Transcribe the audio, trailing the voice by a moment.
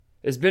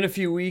It's been a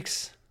few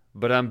weeks,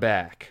 but I'm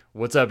back.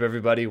 What's up,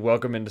 everybody?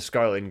 Welcome into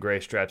Scarlet and Gray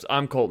Stripes.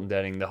 I'm Colton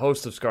Denning, the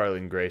host of Scarlet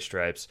and Gray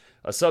Stripes,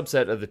 a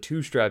subset of the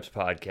Two Stripes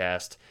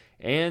podcast.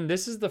 And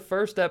this is the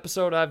first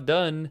episode I've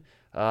done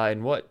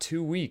in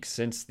 2 weeks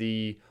since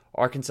the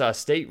Arkansas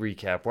State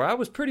recap, where I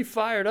was pretty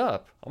fired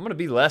up. I'm going to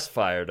be less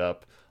fired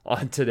up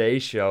on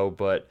today's show,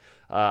 but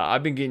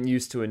I've been getting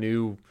used to a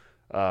new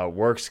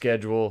work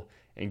schedule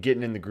and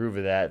getting in the groove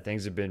of that.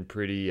 Things have been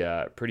pretty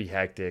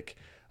hectic.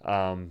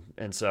 And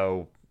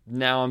so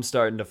now I'm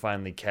starting to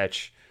finally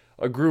catch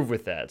a groove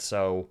with that.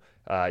 So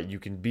you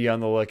can be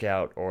on the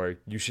lookout, or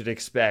you should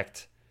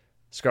expect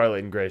Scarlet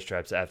and Gray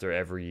Stripes after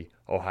every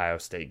Ohio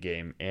State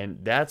game. And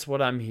that's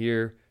what I'm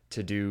here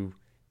to do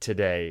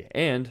today.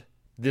 And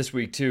this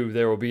week, too,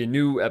 there will be a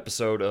new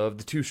episode of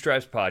the Two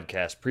Stripes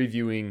podcast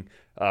previewing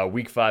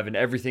Week 5 and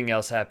everything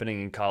else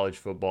happening in college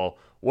football.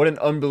 What an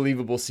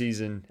unbelievable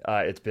season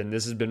it's been.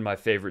 This has been my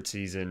favorite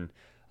season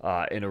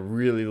in a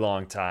really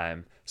long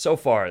time. So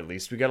far, at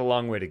least. We got a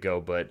long way to go,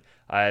 but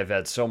I have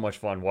had so much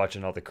fun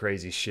watching all the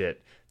crazy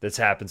shit that's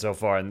happened so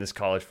far in this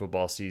college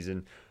football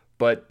season.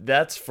 But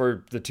that's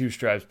for the Two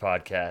Stripes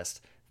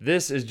podcast.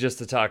 This is just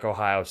to talk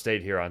Ohio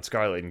State here on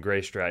Scarlet and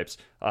Gray Stripes.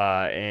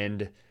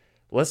 And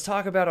let's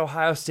talk about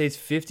Ohio State's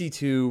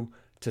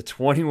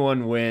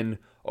 52-21 win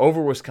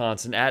over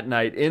Wisconsin at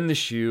night in the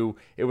shoe.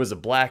 It was a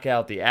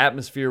blackout. The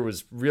atmosphere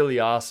was really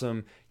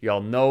awesome.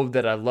 Y'all know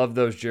that I love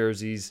those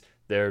jerseys.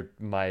 They're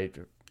my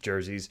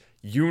jerseys,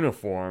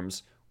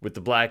 uniforms with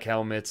the black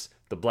helmets,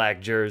 the black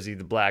jersey,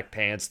 the black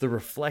pants, the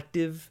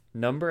reflective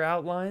number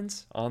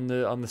outlines on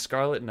the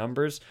scarlet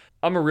numbers.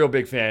 I'm a real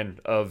big fan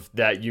of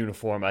that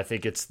uniform. I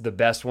think it's the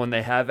best one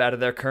they have out of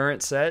their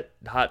current set.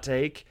 Hot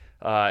take.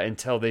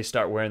 Until they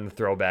start wearing the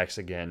throwbacks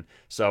again.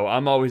 So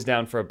I'm always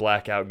down for a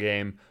blackout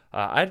game.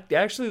 I'd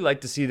actually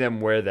like to see them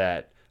wear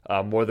that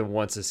more than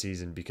once a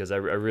season because I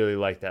really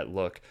like that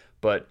look.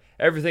 But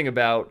everything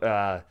about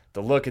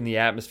the look and the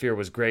atmosphere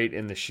was great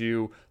in the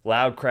shoe.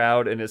 Loud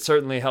crowd, and it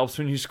certainly helps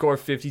when you score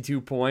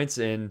 52 points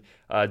and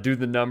do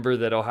the number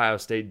that Ohio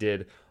State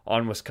did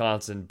on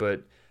Wisconsin.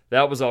 But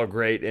that was all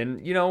great.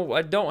 And, you know,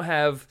 I don't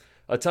have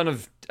a ton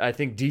of, I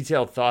think,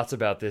 detailed thoughts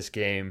about this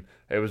game.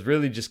 It was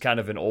really just kind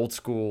of an old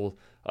school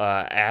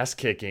ass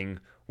kicking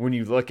when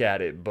you look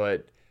at it,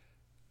 but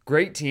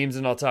great teams,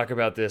 and I'll talk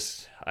about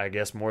this, I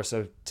guess, more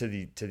so to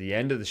the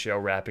end of the show,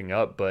 wrapping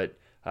up. But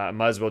I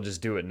might as well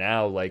just do it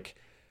now. Like,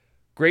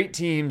 great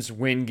teams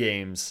win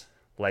games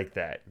like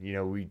that. You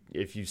know,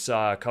 if you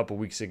saw a couple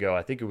weeks ago,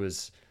 I think it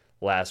was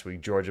last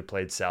week, Georgia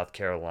played South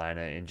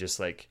Carolina and just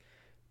like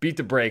beat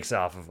the brakes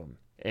off of them.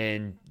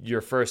 And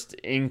your first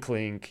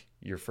inclination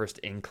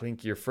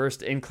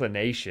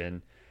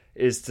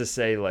is to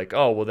say like,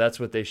 oh, well, that's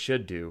what they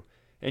should do.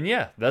 And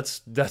yeah,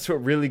 that's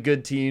what really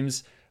good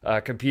teams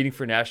competing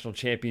for national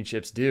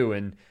championships do.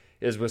 And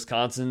is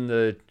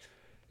Wisconsin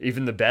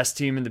even the best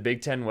team in the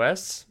Big Ten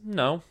West?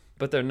 No,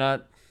 but they're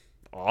not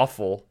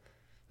awful.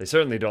 They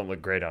certainly don't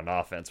look great on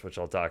offense, which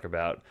I'll talk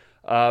about.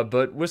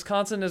 But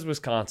Wisconsin is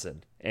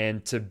Wisconsin.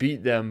 And to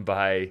beat them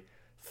by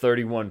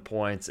 31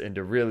 points and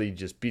to really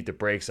just beat the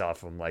brakes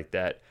off them like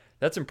that,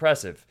 that's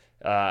impressive.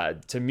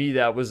 To me,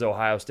 that was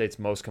Ohio State's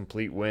most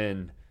complete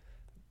win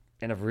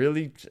in a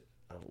really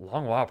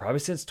long while, probably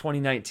since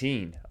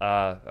 2019.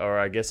 Or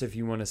I guess if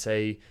you want to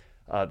say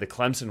the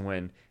Clemson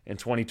win in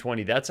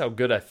 2020, that's how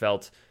good I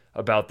felt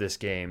about this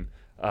game.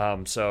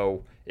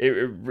 So it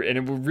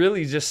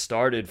really just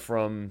started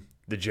from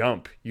the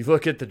jump. You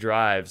look at the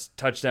drives,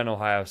 touchdown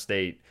Ohio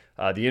State,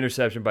 the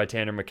interception by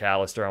Tanner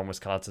McAllister on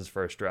Wisconsin's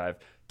first drive,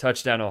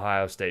 touchdown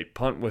Ohio State,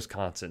 punt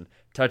Wisconsin,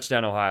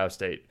 touchdown Ohio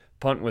State,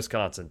 punt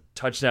Wisconsin,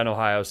 touchdown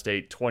Ohio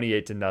State,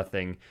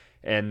 28-0,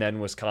 and then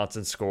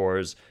Wisconsin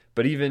scores.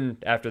 But even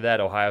after that,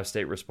 Ohio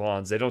State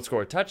responds. They don't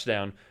score a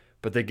touchdown,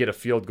 but they get a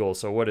field goal.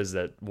 So what is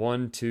that?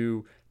 1,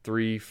 2,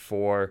 3,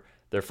 4.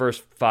 Their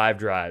first 5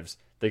 drives,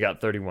 they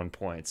got 31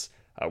 points.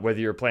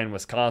 Whether you're playing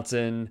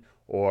Wisconsin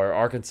or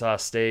Arkansas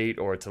State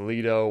or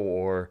Toledo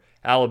or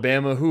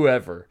Alabama,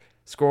 whoever,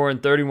 scoring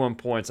 31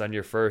 points on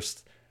your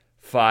first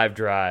 5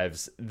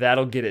 drives,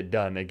 that'll get it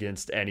done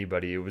against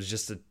anybody. It was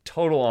just a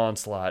total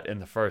onslaught in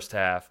the first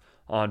half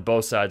on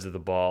both sides of the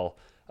ball.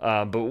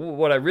 But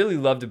what I really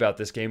loved about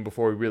this game,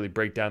 before we really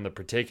break down the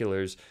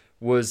particulars,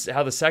 was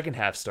how the second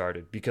half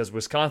started, because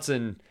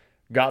Wisconsin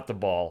got the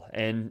ball.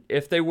 And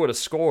if they would have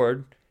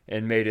scored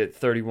and made it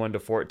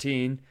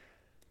 31-14,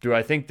 do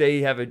I think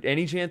they have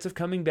any chance of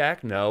coming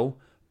back? No.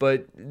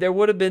 But there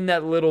would have been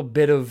that little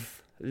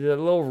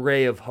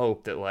ray of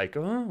hope that like,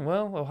 oh,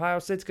 well, Ohio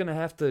State's going to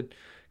have to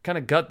kind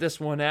of gut this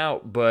one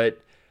out.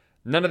 But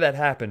none of that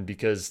happened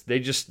because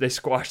they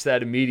squashed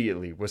that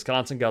immediately.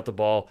 Wisconsin got the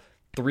ball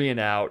 3 and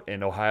out,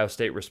 and Ohio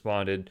State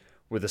responded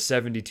with a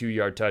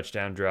 72-yard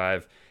touchdown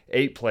drive.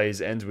 8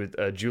 plays, ends with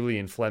a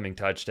Julian Fleming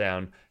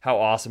touchdown. How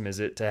awesome is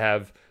it to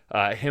have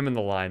him in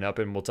the lineup?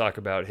 And we'll talk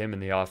about him in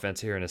the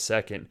offense here in a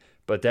second.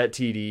 But that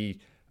TD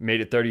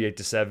made it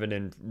 38-7,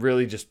 and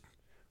really just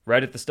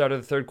right at the start of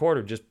the third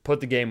quarter, just put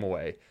the game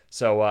away.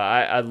 So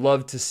I'd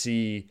love to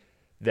see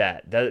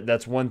that.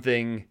 That's one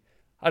thing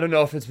I don't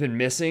know if it's been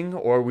missing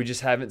or we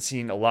just haven't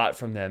seen a lot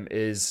from them,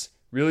 is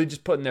really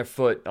just putting their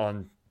foot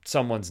on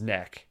someone's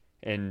neck.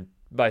 And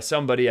by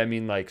somebody, I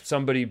mean like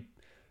somebody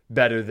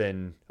better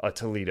than a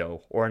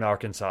Toledo or an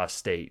Arkansas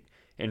State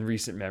in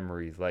recent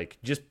memory. Like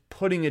just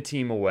putting a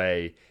team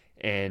away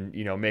and,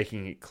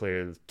 making it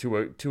clear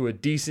to a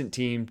decent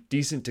team,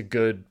 decent to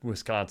good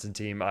Wisconsin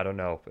team. I don't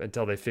know,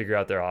 until they figure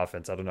out their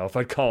offense. I don't know if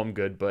I'd call them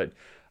good, but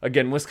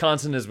again,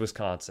 Wisconsin is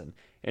Wisconsin.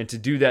 And to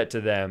do that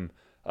to them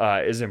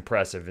is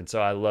impressive. And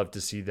so I love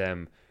to see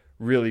them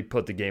really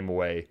put the game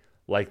away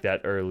like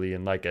that early.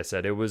 And like I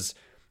said, it was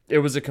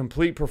a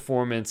complete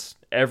performance.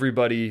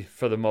 Everybody,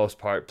 for the most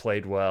part,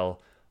 played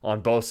well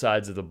on both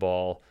sides of the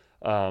ball.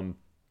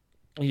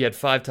 He had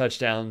 5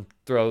 touchdown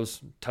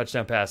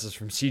passes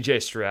from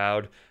CJ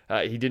Stroud.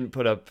 He didn't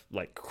put up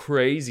like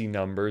crazy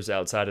numbers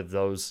outside of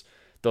those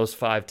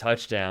 5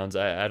 touchdowns.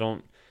 I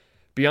don't,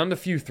 beyond a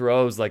few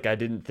throws, like I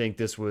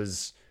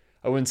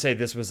wouldn't say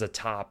this was a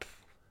top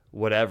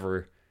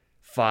whatever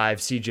 5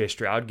 CJ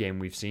Stroud game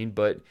we've seen,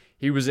 but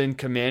he was in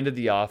command of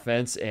the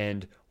offense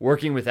and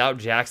working without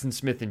Jackson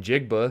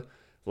Smith-Njigba.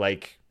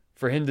 Like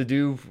for him to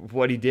do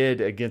what he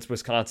did against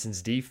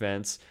Wisconsin's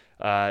defense,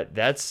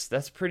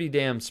 that's pretty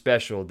damn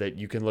special, that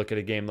you can look at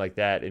a game like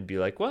that and be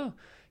like, well,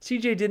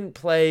 CJ didn't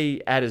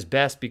play at his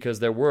best because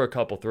there were a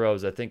couple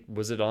throws. I think,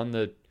 was it on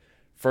the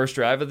first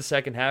drive of the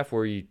second half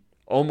where he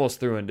almost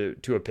threw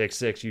into a pick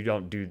six? You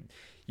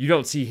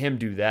don't see him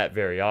do that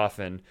very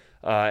often.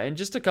 And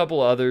just a couple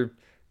other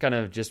kind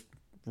of just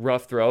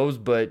rough throws,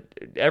 but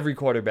every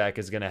quarterback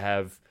is going to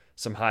have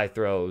some high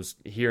throws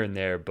here and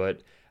there.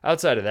 But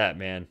outside of that,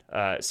 man,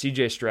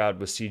 CJ Stroud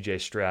was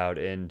CJ Stroud,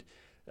 and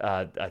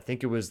I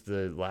think it was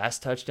the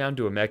last touchdown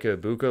to Emeka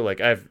Egbuka.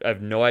 Like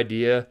I've no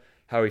idea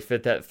how he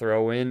fit that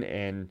throw in,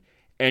 and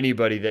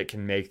anybody that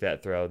can make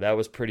that throw, that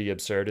was pretty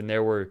absurd. And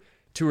there were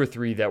 2 or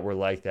 3 that were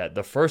like that.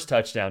 The first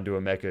touchdown to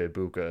Emeka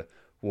Egbuka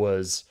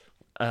was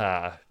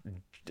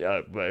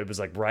it was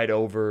like right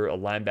over a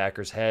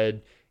linebacker's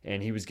head,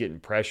 and he was getting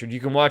pressured. You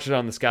can watch it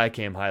on the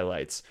Skycam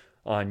highlights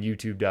on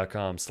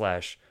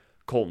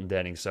youtube.com/Colton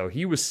Denning. So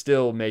he was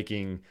still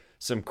making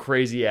some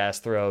crazy ass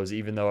throws,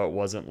 even though it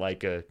wasn't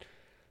like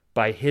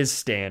by his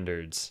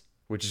standards,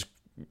 which is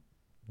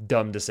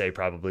dumb to say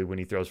probably when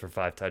he throws for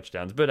 5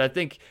 touchdowns. But I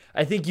think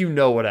you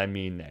know what I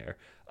mean there.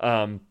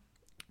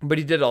 But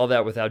he did all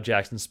that without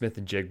Jackson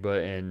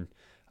Smith-Njigba, and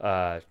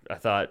I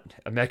thought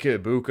Emeka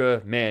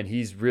Egbuka, man,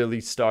 he's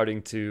really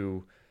starting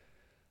to,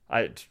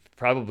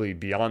 probably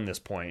beyond this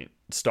point,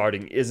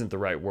 starting isn't the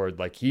right word.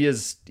 Like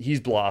he's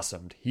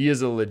blossomed. He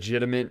is a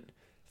legitimate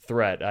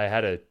threat. I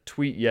had a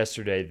tweet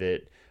yesterday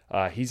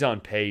that he's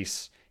on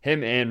pace,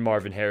 him and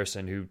Marvin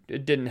Harrison, who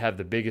didn't have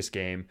the biggest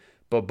game,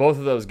 but both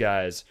of those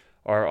guys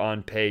are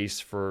on pace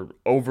for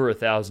over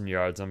 1,000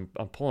 yards. I'm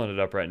pulling it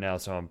up right now,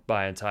 so I'm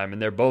buying time,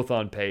 and they're both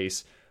on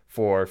pace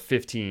for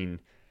 15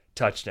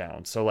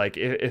 touchdowns. So like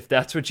if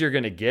that's what you're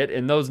going to get,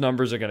 and those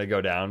numbers are going to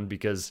go down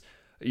because,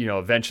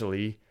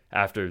 eventually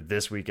after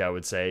this week, I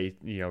would say,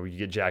 you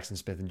get Jackson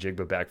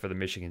Smith-Njigba back for the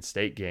Michigan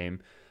State game.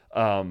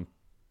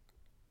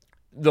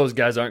 Those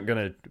guys aren't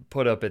going to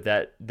put up at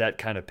that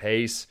kind of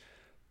pace,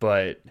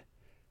 but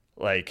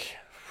like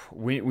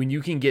when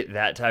you can get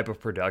that type of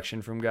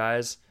production from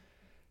guys,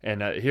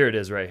 and here it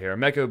is right here.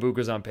 Emeka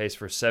Egbuka's on pace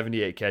for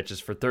 78 catches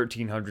for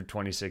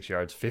 1,326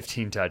 yards,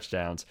 15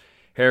 touchdowns.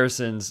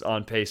 Harrison's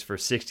on pace for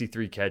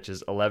 63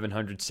 catches,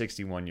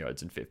 1,161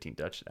 yards, and 15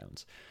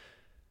 touchdowns.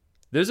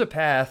 There's a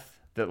path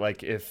that,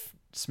 like, if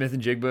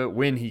Smith-Njigba,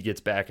 when he gets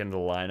back into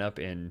the lineup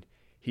and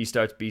he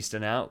starts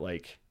beasting out,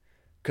 like,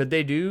 could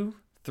they do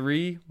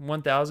 3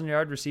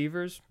 1,000-yard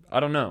receivers? I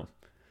don't know.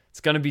 It's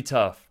going to be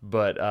tough,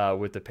 but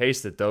with the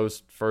pace that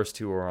those first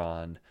 2 are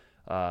on,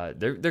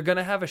 they're going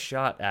to have a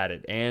shot at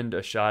it, and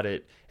a shot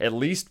at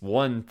least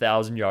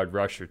 1,000-yard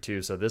rusher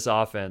too. So this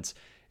offense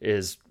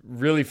is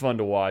really fun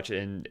to watch,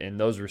 and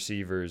those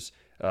receivers,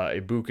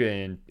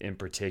 Egbuka in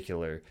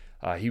particular,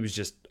 he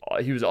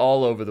was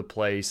all over the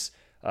place.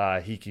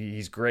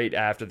 He's great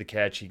after the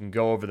catch. He can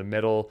go over the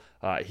middle.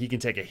 He can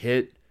take a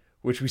hit,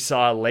 which we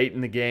saw late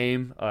in the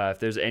game. If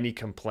there's any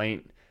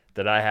complaint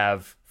that I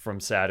have from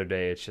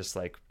Saturday, it's just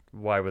like,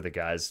 why were the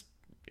guys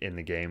in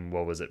the game?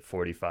 What was it,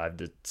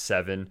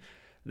 45-7?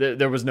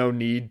 There was no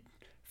need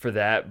for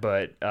that,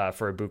 but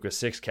for Egbuka,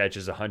 6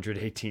 catches,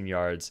 118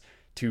 yards,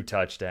 2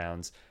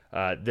 touchdowns.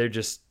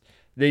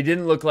 They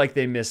didn't look like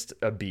they missed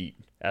a beat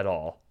at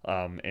all.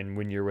 And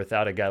when you're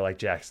without a guy like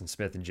Jackson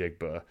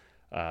Smith-Njigba,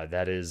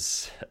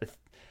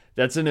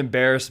 that's an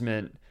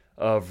embarrassment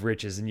of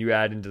riches. And you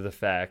add into the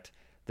fact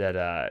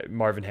that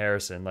Marvin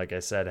Harrison, like I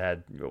said,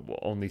 had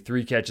only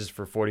 3 catches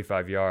for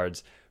 45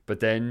 yards. But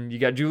then you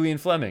got Julian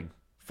Fleming,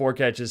 4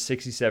 catches,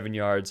 67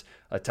 yards,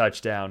 a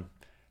touchdown.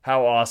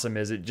 How awesome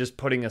is it, just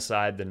putting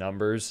aside the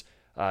numbers,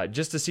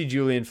 just to see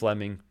Julian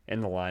Fleming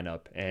in the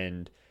lineup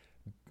and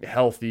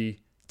healthy,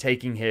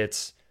 taking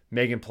hits,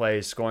 making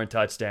plays, scoring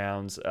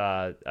touchdowns.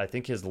 I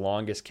think his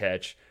longest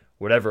catch,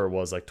 whatever it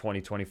was, like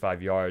 20,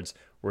 25 yards,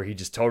 where he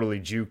just totally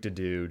juked a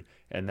dude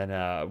and then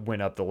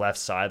went up the left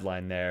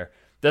sideline there.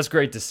 That's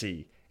great to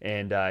see.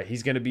 And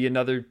he's going to be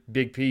another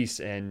big piece.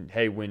 And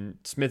hey, when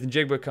Smith and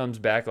Jigba comes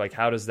back, like,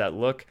 how does that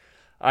look?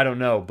 I don't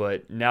know.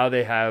 But now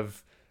they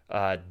have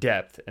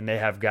depth, and they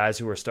have guys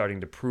who are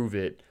starting to prove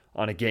it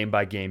on a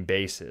game-by-game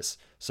basis.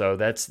 So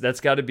that's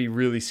got to be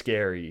really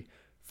scary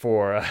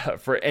for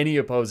any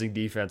opposing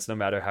defense, no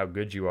matter how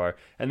good you are.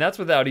 And that's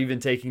without even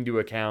taking into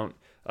account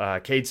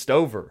Cade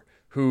Stover,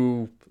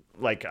 who,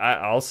 like,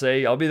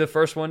 I'll be the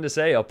first one to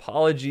say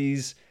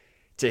apologies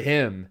to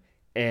him.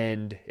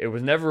 And it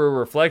was never a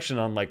reflection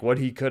on like what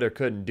he could or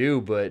couldn't do,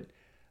 but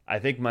I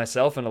think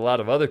myself and a lot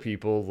of other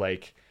people,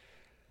 like,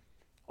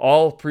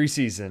 all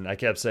preseason, I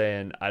kept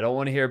saying, I don't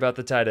want to hear about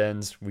the tight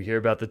ends. We hear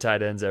about the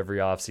tight ends every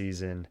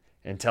offseason.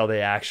 Until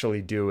they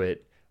actually do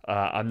it,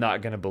 I'm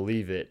not going to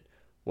believe it.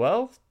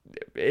 Well,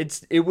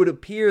 it would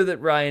appear that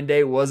Ryan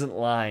Day wasn't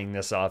lying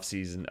this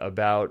offseason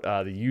about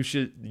the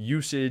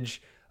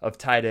usage of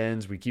tight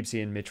ends. We keep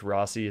seeing Mitch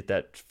Rossi at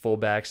that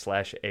fullback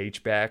 /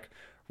 H-back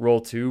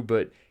role too,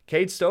 but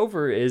Cade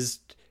Stover is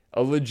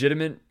a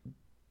legitimate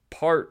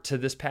part to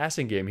this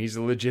passing game. He's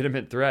a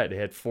legitimate threat. He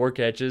had 4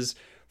 catches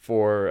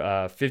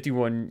for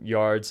 51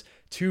 yards,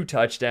 2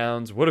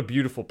 touchdowns. What a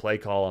beautiful play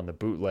call on the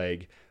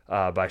bootleg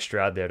by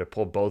Stroud there to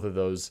pull both of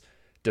those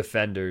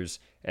defenders,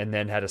 and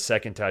then had a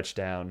second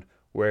touchdown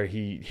where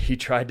he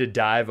tried to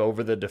dive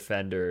over the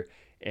defender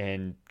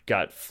and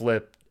got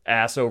flipped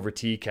ass over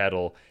tea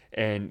kettle.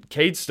 And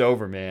Cade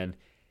Stover, man,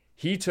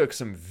 he took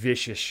some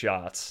vicious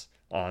shots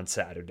on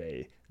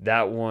Saturday.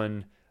 That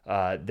one,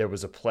 there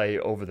was a play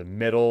over the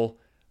middle.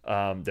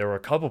 There were a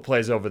couple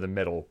plays over the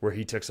middle where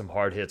he took some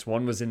hard hits.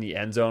 One was in the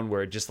end zone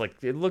where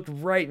it looked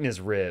right in his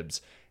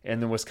ribs,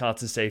 and the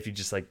Wisconsin safety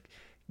just like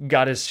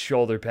got his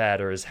shoulder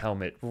pad or his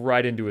helmet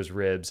right into his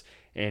ribs,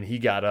 and he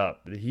got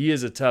up. He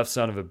is a tough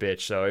son of a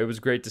bitch, so it was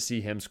great to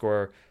see him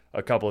score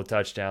a couple of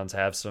touchdowns,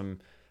 have some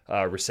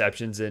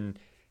receptions, and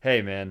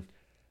hey, man,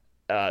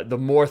 the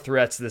more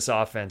threats this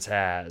offense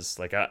has,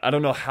 like I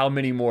don't know how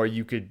many more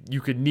you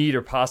could need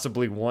or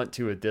possibly want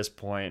to at this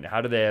point.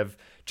 How do they have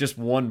just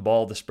one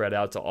ball to spread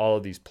out to all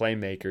of these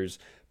playmakers?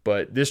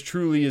 But this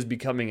truly is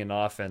becoming an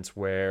offense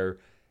where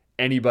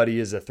anybody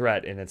is a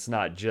threat, and it's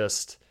not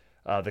just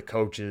the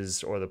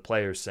coaches or the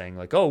players saying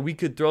like, oh, we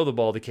could throw the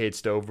ball to Cade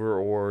Stover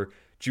or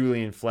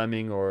Julian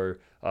Fleming, or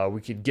we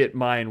could get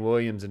Mayan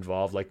Williams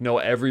involved. Like, no,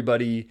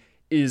 everybody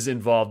is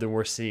involved, and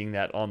we're seeing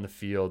that on the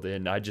field.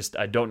 And I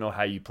don't know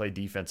how you play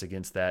defense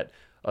against that,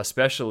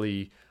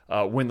 especially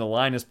when the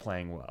line is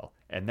playing well.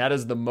 And that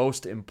is the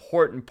most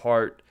important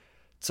part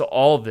to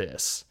all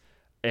this.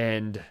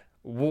 And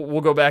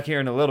we'll go back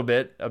here in a little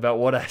bit about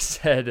what I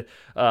said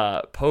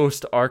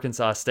post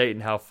Arkansas State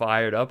and how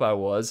fired up I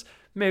was.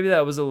 Maybe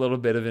that was a little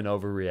bit of an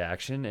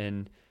overreaction.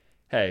 And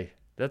hey,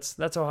 that's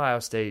Ohio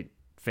State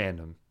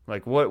fandom.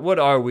 Like, what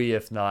are we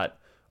if not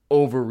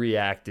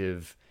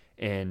overreactive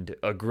and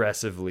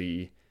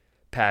aggressively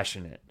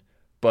passionate?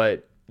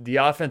 But the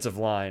offensive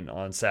line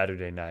on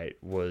Saturday night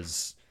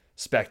was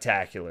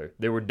spectacular.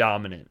 They were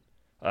dominant.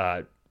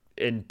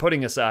 And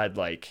putting aside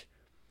like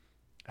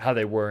how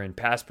they were in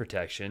pass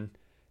protection,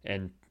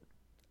 and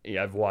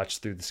yeah, I've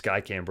watched through the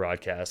Skycam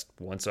broadcast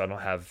once, so I don't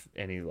have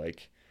any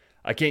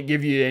I can't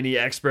give you any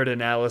expert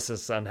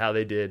analysis on how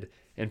they did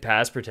in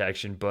pass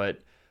protection, but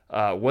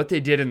what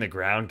they did in the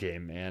ground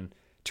game, man,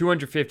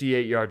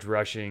 258 yards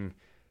rushing,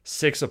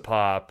 6 a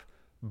pop.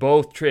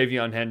 Both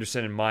Travion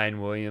Henderson and Mayan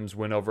Williams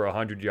went over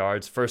 100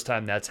 yards. First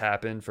time that's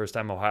happened. First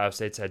time Ohio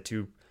State's had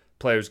 2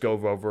 players go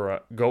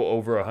over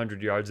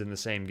 100 yards in the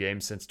same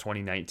game since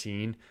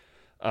 2019.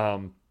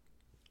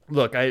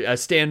 Look, I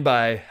stand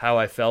by how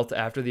I felt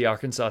after the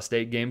Arkansas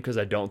State game because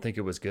I don't think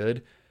it was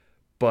good,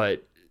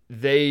 but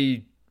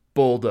they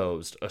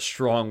bulldozed a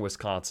strong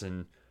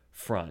Wisconsin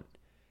front,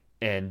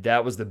 and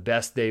that was the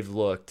best they've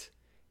looked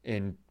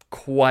in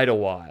quite a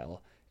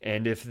while.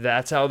 And if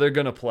that's how they're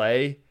going to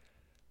play,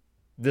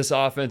 this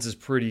offense is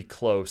pretty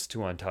close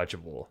to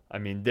untouchable. I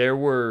mean, there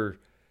were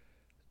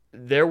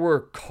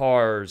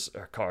holes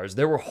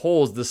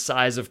the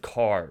size of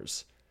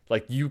cars.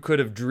 Like, you could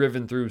have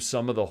driven through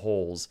some of the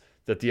holes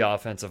that the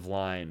offensive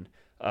line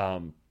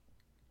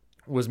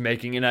was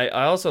making. And I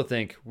also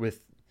think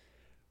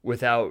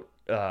without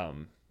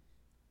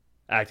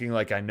acting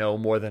like I know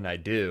more than I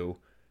do,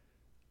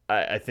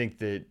 I think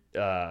that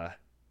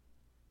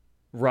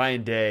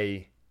Ryan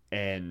Day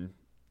and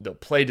the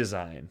play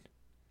design,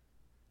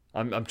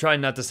 I'm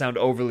trying not to sound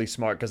overly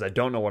smart because I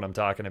don't know what I'm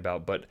talking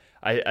about, but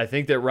I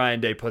think that Ryan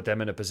Day put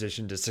them in a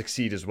position to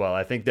succeed as well.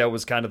 I think that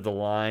was kind of the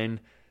line,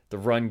 the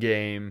run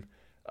game,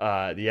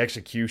 the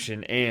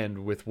execution,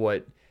 and with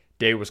what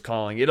Day was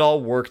calling, it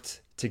all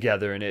worked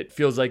together, and it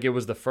feels like it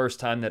was the first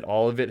time that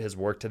all of it has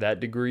worked to that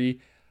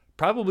degree,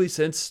 probably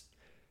since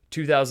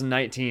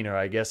 2019, or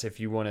I guess if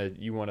you want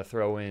to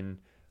throw in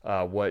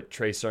what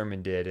Trey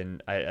Sermon did,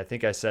 and I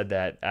think I said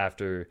that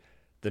after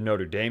the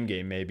Notre Dame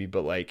game maybe,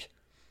 but like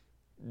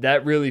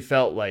that really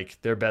felt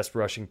like their best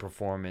rushing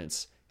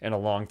performance in a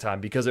long time,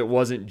 because it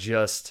wasn't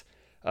just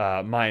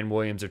Mayan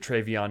Williams or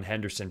Travion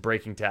Henderson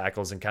breaking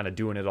tackles and kind of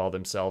doing it all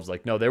themselves.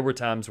 Like, no, there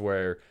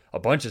were a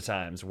bunch of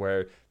times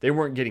where they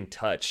weren't getting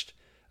touched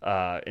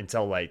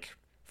until like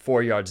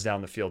 4 yards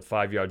down the field,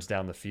 5 yards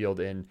down the field.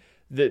 And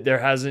there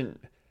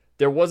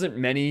wasn't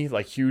many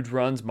like huge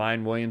runs.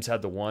 Mayan Williams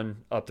had the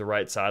one up the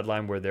right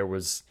sideline where there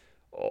was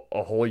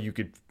a hole you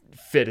could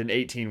fit an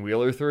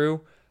 18-wheeler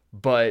through.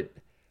 But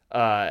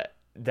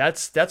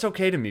that's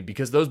okay to me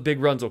because those big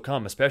runs will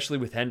come, especially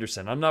with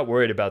Henderson. I'm not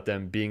worried about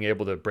them being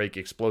able to break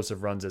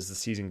explosive runs as the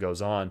season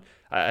goes on.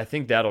 I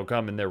think that'll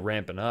come and they're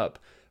ramping up.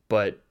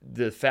 But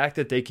the fact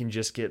that they can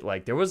just get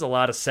there was a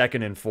lot of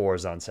 2nd and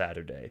 4s on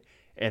Saturday.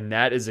 And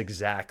that is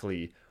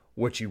exactly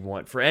what you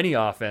want for any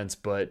offense,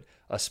 but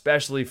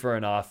especially for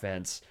an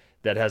offense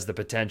that has the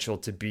potential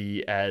to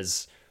be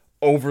as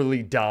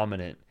overly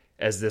dominant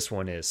as this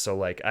one is.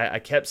 So I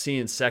kept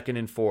seeing 2nd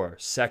and 4,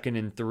 2nd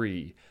and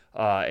 3.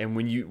 And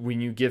when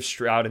you give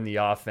Stroud in the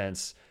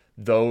offense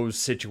those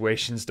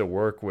situations to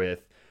work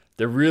with,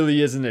 there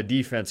really isn't a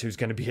defense who's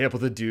going to be able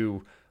to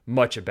do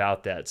much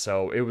about that.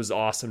 So it was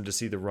awesome to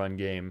see the run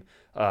game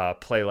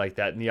play like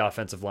that, and the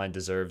offensive line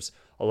deserves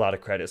a lot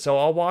of credit. So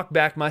I'll walk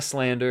back my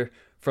slander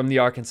from the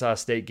Arkansas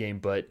State game,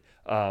 but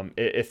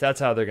if that's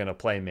how they're going to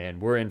play, man,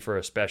 we're in for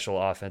a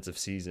special offensive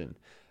season.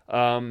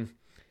 And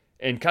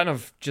kind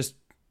of just,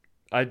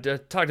 I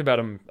talked about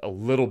them a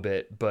little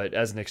bit, but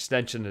as an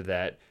extension to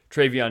that,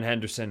 TreVeyon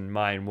Henderson and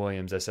Mayan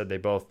Williams, I said they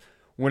both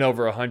went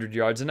over 100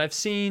 yards, and I've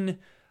seen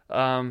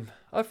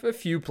a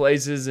few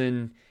places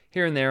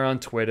here and there on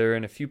Twitter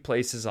and a few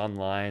places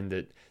online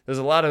that there's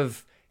a lot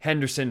of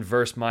Henderson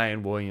versus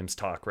Mayan Williams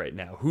talk right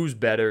now. Who's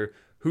better?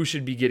 Who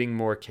should be getting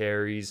more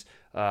carries?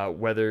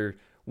 Whether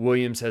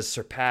Williams has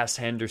surpassed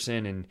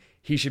Henderson and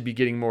he should be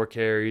getting more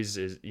carries.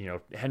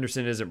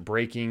 Henderson isn't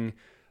breaking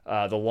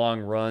the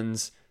long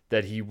runs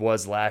that he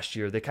was last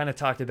year. They kind of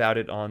talked about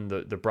it on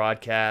the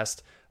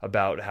broadcast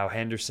about how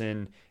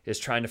Henderson is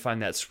trying to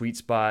find that sweet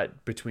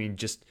spot between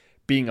just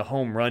being a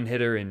home run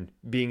hitter and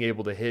being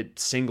able to hit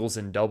singles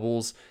and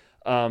doubles.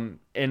 And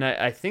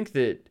I think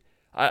that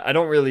I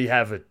don't really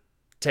have a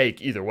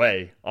take either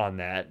way on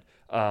that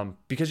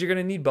because you're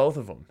going to need both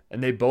of them.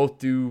 And they both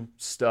do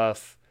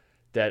stuff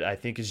that I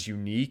think is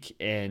unique.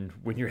 And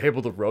when you're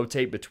able to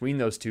rotate between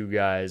those two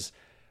guys,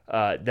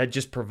 that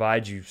just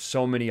provides you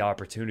so many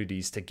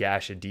opportunities to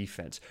gash a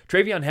defense.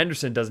 TreVeyon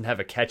Henderson doesn't have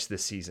a catch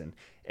this season,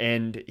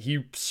 and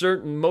he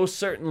most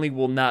certainly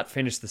will not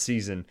finish the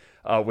season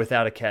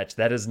without a catch.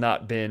 That has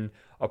not been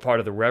a part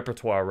of the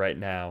repertoire right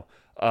now.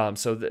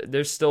 So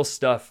there's still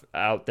stuff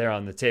out there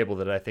on the table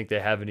that I think they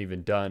haven't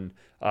even done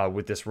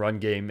with this run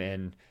game.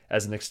 And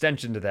as an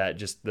extension to that,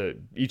 just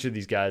each of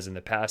these guys in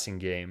the passing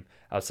game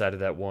outside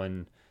of that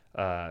one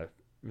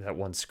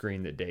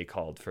screen that Day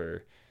called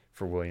for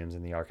Williams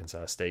in the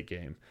Arkansas State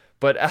game.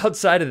 But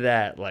outside of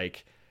that,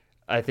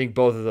 I think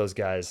both of those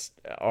guys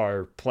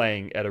are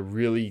playing at a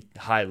really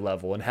high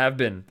level and have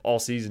been all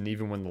season,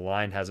 even when the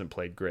line hasn't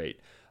played great.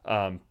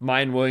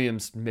 Mayan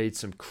Williams made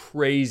some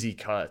crazy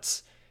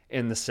cuts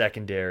in the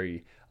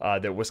secondary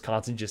that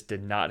Wisconsin just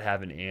did not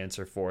have an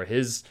answer for.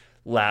 His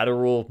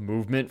lateral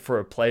movement for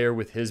a player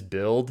with his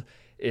build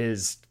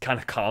is kind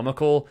of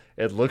comical.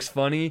 It looks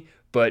funny,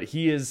 but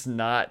he is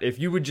not. If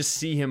you would just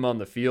see him on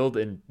the field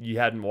and you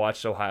hadn't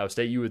watched Ohio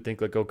State, you would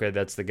think okay,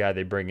 that's the guy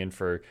they bring in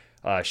for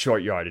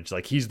short yardage.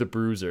 He's the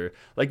bruiser.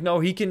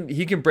 No, he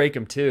can break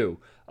him too.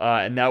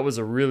 And that was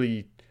a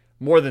really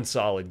more than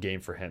solid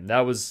game for him.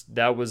 That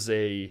was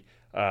a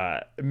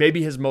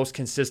maybe his most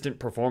consistent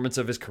performance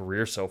of his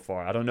career so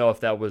far. I don't know if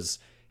that was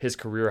his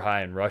career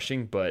high in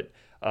rushing, but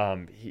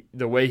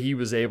the way he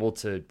was able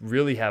to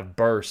really have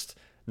burst,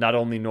 not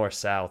only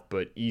north-south,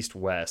 but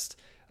east-west,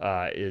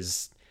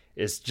 is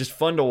just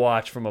fun to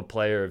watch from a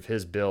player of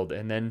his build.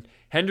 And then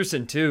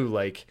Henderson too,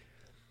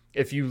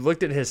 if you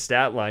looked at his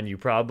stat line, you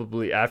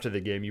probably, after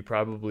the game, you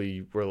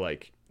probably were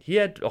he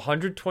had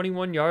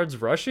 121 yards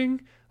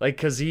rushing,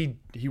 because he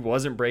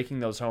wasn't breaking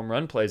those home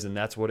run plays, and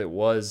that's what it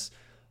was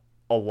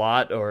a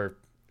lot, or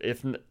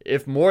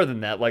if more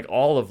than that,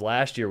 all of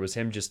last year was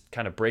him just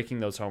kind of breaking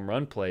those home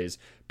run plays.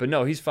 But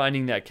no, he's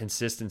finding that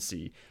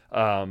consistency.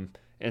 And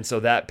so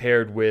that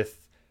paired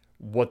with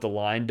what the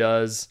line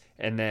does,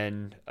 and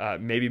then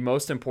maybe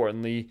most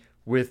importantly,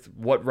 with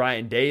what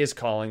Ryan Day is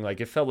calling,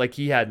 it felt like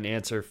he had an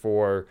answer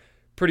for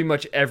pretty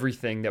much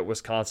everything that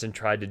Wisconsin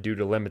tried to do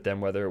to limit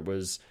them, whether it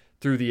was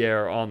through the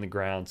air or on the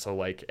ground.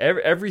 So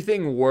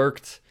everything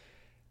worked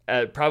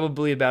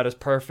probably about as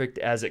perfect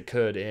as it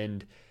could.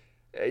 And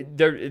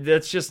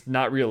that's just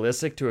not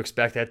realistic to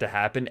expect that to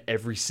happen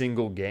every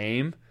single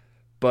game.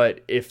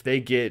 But if they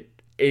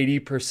get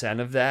 80%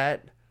 of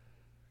that,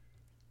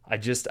 I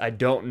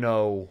don't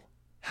know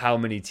how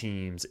many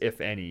teams,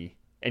 if any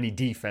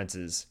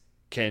defenses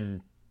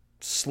can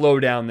slow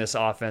down this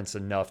offense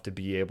enough to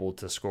be able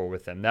to score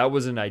with them. That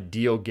was an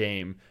ideal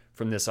game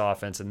from this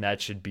offense, and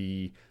that should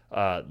be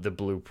the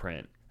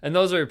blueprint. And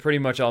those are pretty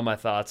much all my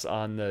thoughts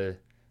on the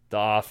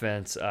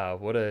offense.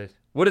 What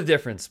a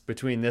difference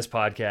between this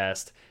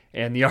podcast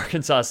and the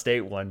Arkansas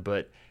State one,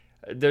 but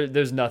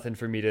there's nothing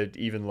for me to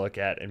even look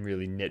at and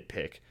really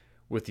nitpick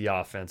with the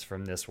offense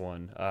from this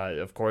one.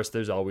 Of course,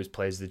 there's always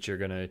plays that you're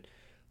going to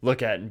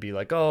look at and be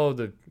like,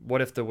 oh,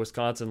 what if the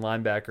Wisconsin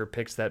linebacker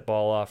picks that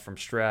ball off from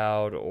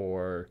Stroud,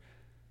 or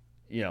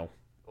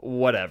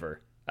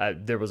whatever.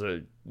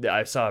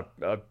 I saw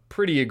a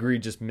pretty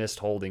egregious missed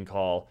holding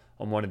call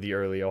on one of the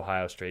early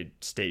Ohio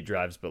State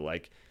drives, but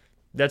like,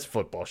 that's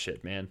football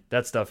shit, man.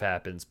 That stuff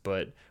happens.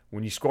 But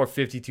when you score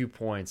 52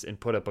 points and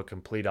put up a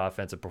complete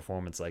offensive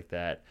performance like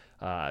that,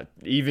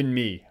 even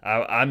me,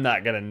 I'm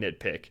not going to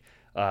nitpick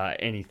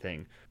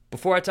anything.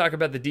 Before I talk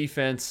about the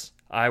defense,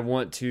 I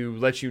want to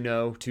let you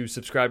know to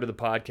subscribe to the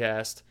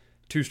podcast,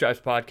 Two Stripes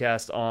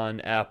Podcast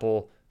on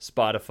Apple,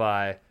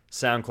 Spotify,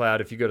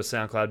 SoundCloud. If you go to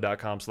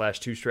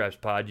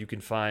soundcloud.com/twostripespod, you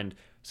can find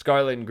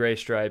Scarlet and Gray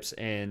Stripes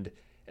and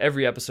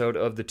every episode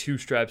of the Two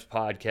Stripes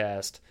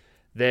Podcast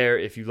there.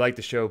 If you like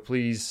the show,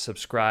 please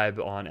subscribe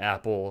on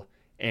Apple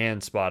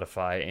and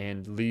Spotify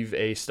and leave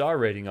a star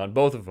rating on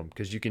both of them,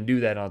 because you can do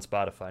that on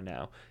Spotify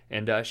now.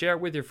 And share it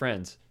with your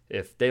friends.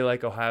 If they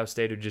like Ohio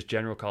State or just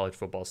general college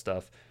football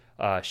stuff,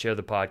 share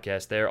the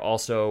podcast there.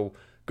 Also,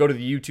 go to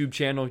the YouTube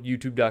channel,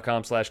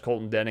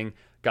 youtube.com/Colton Denning.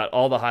 Got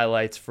all the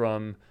highlights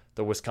from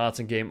the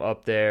Wisconsin game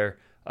up there.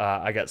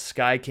 I got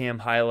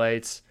Skycam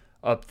highlights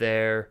up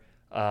there.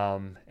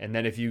 And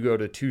then if you go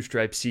to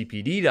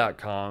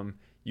twostripescpd.com,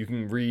 you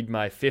can read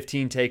my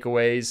 15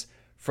 takeaways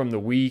from the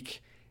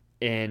week,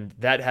 and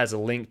that has a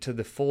link to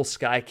the full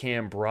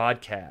Skycam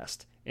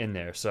broadcast in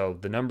there. So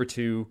the number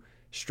 2,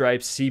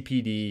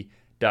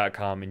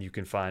 stripescpd.com, and you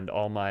can find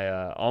all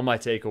my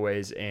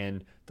takeaways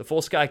and the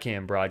full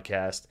Skycam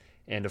broadcast.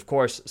 And of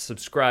course,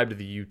 subscribe to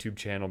the YouTube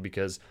channel,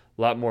 because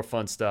a lot more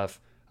fun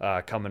stuff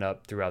coming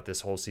up throughout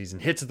this whole season.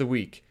 Hits of the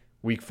week,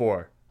 week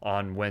 4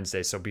 on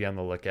Wednesday, so be on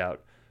the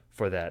lookout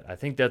for that. I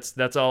think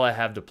that's all I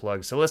have to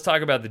plug. So let's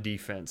talk about the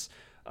defense.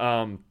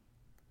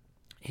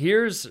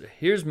 Here's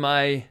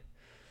my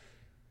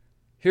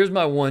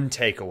one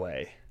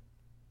takeaway.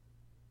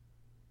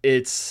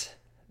 It's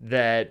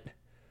that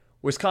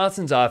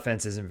Wisconsin's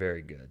offense isn't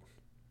very good.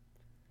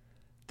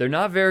 They're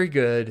not very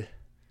good.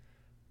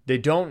 They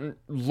don't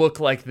look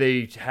like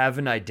they have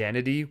an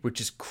identity, which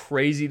is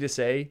crazy to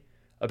say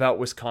about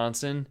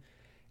Wisconsin,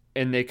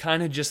 and they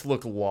kind of just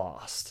look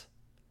lost.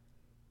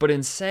 But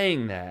in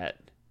saying that,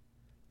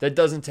 that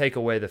doesn't take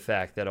away the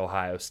fact that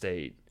Ohio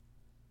State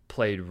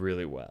played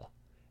really well,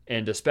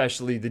 and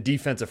especially the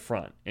defensive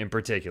front in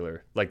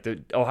particular. Like,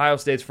 the Ohio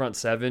State's front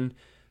seven,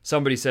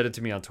 somebody said it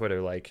to me on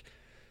Twitter, like,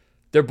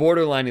 they're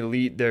borderline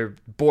elite, they're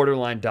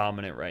borderline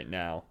dominant right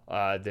now.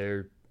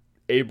 They're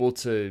able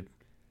to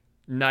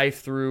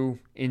knife through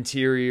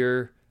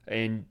interiors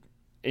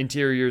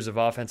of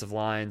offensive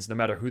lines, no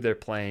matter who they're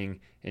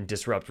playing, and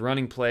disrupt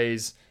running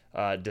plays,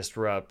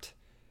 disrupt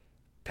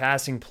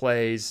passing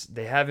plays.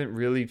 They haven't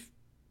really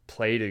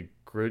played a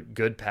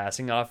good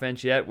passing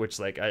offense yet, which,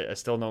 like, I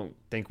still don't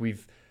think we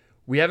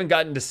haven't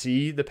gotten to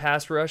see the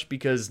pass rush,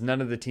 because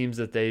none of the teams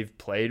that they've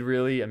played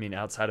really, I mean,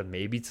 outside of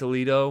maybe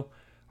Toledo,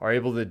 are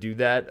able to do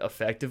that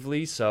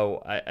effectively.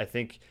 So I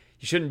think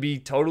you shouldn't be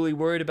totally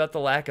worried about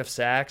the lack of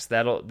sacks.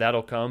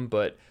 That'll come,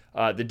 but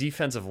the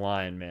defensive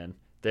line, man,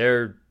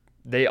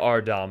 they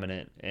are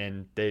dominant,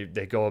 and they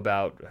go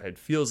about, it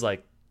feels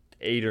like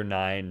 8 or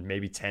 9,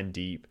 maybe 10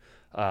 deep,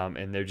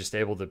 and they're just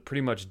able to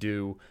pretty much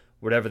do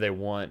whatever they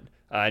want.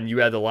 And you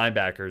had the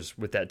linebackers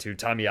with that too.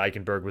 Tommy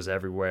Eichenberg was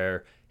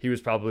everywhere. He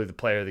was probably the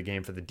player of the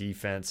game for the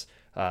defense.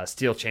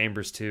 Steel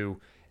Chambers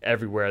too,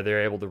 everywhere.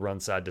 They're able to run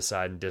side to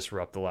side and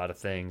disrupt a lot of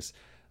things.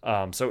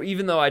 So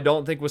even though I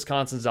don't think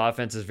Wisconsin's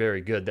offense is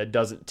very good, that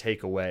doesn't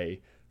take away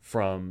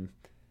from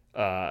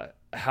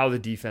how the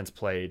defense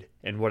played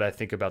and what I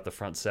think about the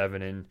front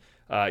seven. And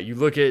you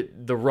look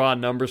at the raw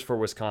numbers for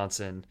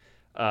Wisconsin,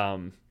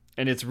 and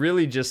it's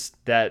really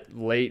just that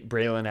late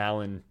Braylon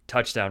Allen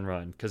touchdown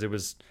run, because it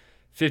was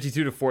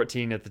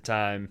 52-14 at the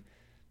time,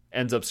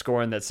 ends up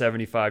scoring that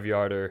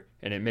 75-yarder,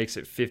 and it makes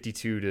it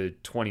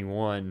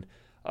 52-21.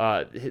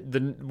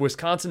 The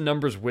Wisconsin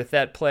numbers with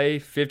that play: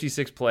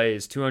 56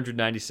 plays,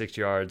 296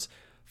 yards,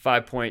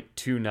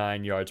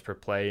 5.29 yards per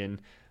play,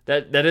 and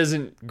that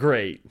isn't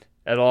great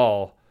at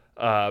all.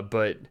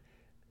 But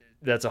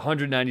that's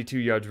 192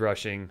 yards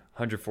rushing,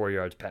 104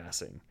 yards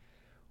passing.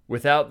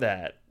 Without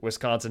that,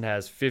 Wisconsin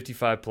has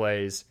 55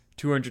 plays,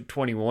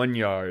 221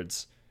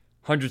 yards,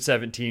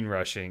 117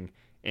 rushing,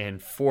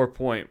 and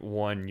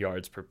 4.1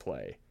 yards per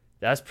play.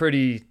 That's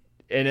pretty.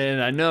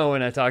 And I know,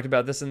 and I talked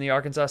about this in the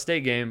Arkansas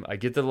State game, I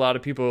get that a lot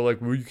of people are like,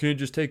 well, you can't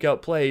just take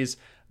out plays.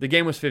 The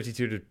game was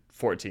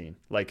 52-14.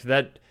 Like,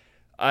 that,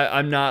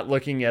 I'm not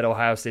looking at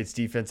Ohio State's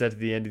defense at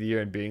the end of the year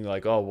and being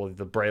like, oh, well,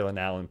 the Braylon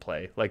Allen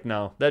play. Like,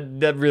 no,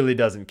 that really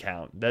doesn't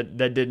count. That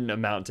didn't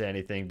amount to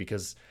anything,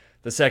 because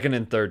the second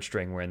and third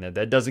string were in there.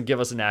 That doesn't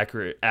give us an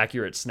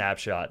accurate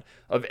snapshot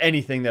of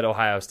anything that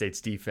Ohio State's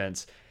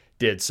defense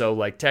did. So,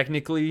 like,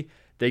 technically,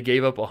 they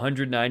gave up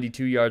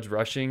 192 yards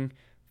rushing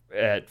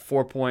at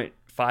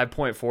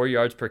 5.4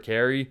 yards per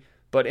carry,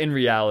 but in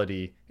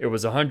reality, it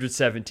was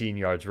 117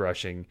 yards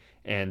rushing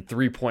and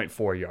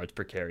 3.4 yards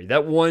per carry.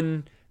 That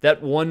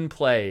one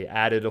play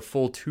added a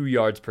full 2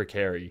 yards per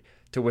carry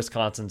to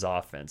Wisconsin's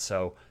offense.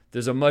 So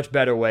there's a much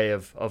better way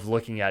of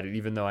looking at it,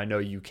 even though I know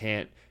you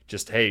can't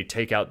just, hey,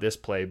 take out this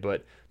play.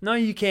 But no,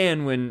 you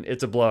can when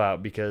it's a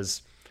blowout,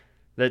 because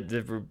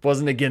that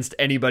wasn't against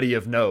anybody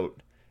of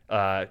note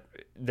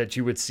that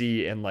you would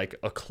see in like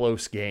a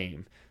close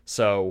game.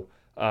 So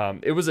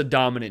it was a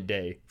dominant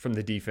day from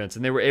the defense,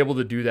 and they were able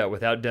to do that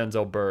without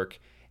Denzel Burke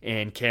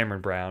and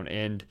Cameron Brown.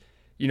 And,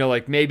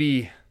 like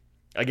maybe,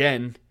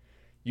 again,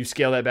 you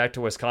scale that back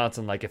to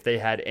Wisconsin, like if they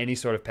had any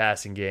sort of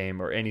passing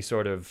game or any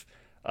sort of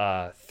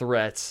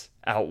threats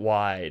out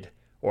wide,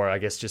 or I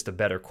guess just a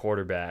better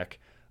quarterback,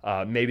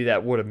 maybe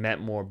that would have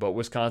meant more. But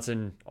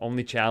Wisconsin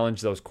only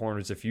challenged those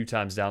corners a few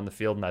times down the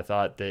field, and I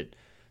thought that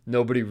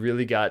nobody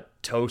really got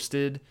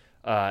toasted.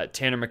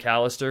 Tanner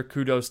McAllister,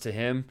 kudos to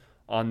him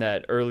on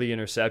that early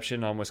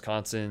interception on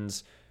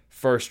Wisconsin's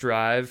first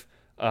drive.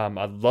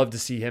 I'd love to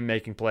see him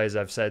making plays.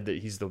 I've said that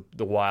he's the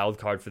wild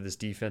card for this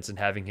defense, and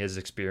having his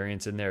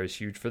experience in there is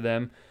huge for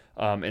them.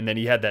 And then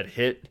he had that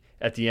hit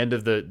at the end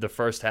of the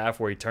first half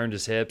where he turned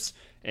his hips,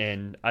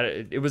 and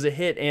it was a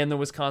hit, and the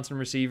Wisconsin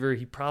receiver,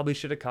 he probably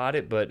should have caught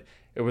it, but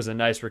it was a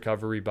nice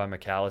recovery by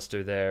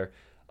McAllister there.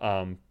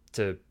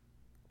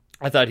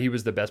 I thought he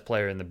was the best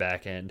player in the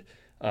back end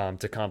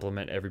to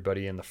complement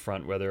everybody in the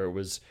front, whether it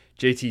was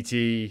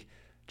JTT,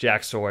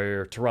 Jack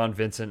Sawyer, Teron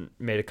Vincent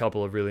made a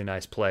couple of really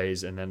nice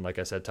plays, and then, like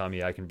I said, Tommy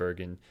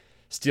Eichenberg and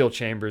Steel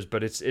Chambers.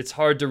 But it's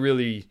hard to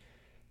really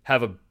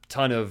have a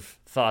ton of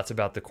thoughts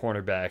about the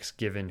cornerbacks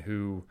given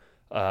who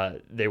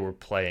they were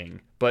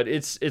playing. But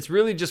it's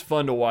really just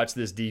fun to watch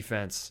this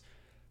defense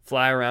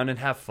fly around and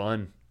have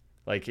fun.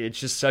 Like, it's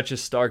just such a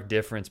stark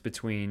difference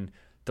between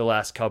the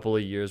last couple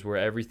of years where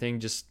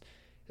everything just,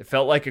 it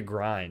felt like a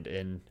grind.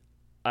 And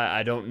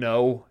I don't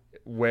know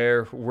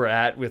where we're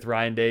at with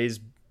Ryan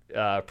Day's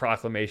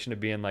proclamation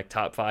of being like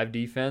top 5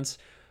 defense,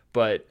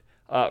 but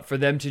for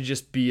them to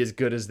just be as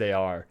good as they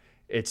are,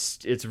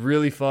 it's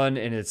really fun.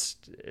 And it's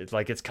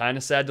kind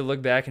of sad to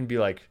look back and be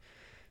like,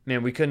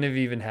 man, we couldn't have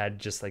even had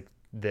just like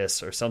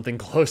this or something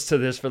close to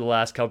this for the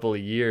last couple of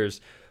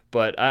years.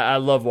 But I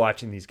love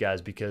watching these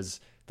guys because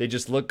they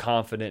just look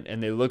confident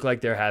and they look like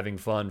they're having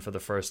fun for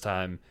the first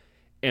time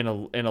in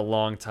a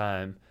long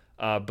time.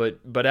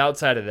 But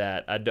outside of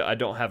that, I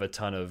don't have a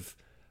ton of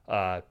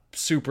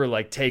super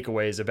like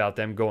takeaways about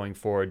them going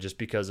forward, just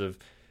because of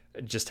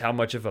just how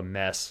much of a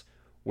mess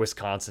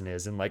Wisconsin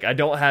is. And like, I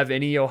don't have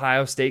any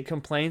Ohio State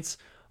complaints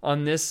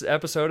on this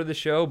episode of the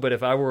show, but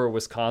if I were a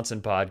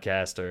Wisconsin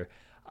podcaster,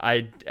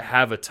 I'd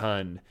have a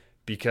ton,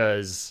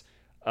 because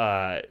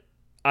I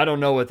don't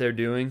know what they're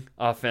doing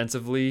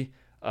offensively.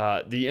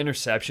 The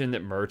interception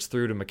that Mertz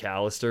threw to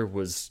McAllister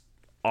was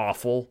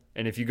awful.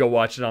 And if you go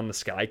watch it on the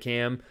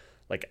Skycam,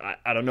 like,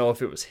 I don't know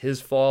if it was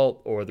his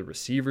fault or the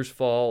receiver's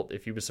fault,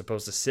 if he was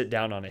supposed to sit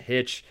down on a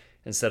hitch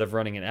instead of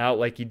running it out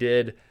like he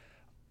did.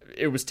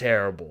 It was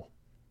terrible.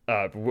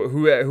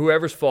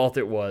 Whoever's fault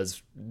it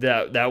was,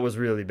 that was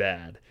really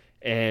bad.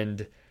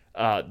 And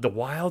the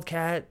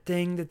Wildcat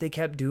thing that they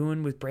kept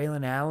doing with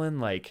Braylon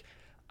Allen, like,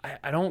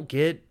 I don't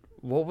get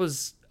what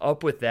was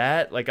up with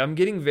that. Like, I'm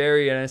getting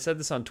and I said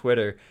this on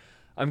Twitter,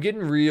 I'm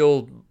getting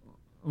real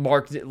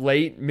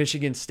late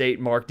Michigan State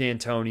Mark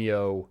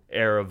D'Antonio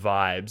era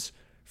vibes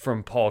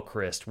from Paul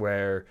Chryst,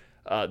 where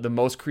the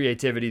most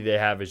creativity they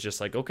have is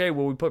just like, okay,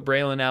 well, we put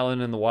Braylon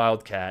Allen in the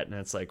Wildcat, and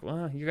it's like,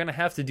 well, you're going to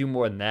have to do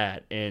more than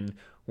that. And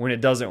when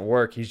it doesn't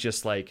work, he's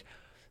just like,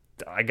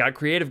 I got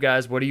creative,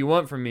 guys. What do you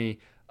want from me?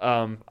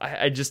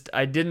 I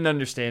didn't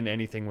understand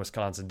anything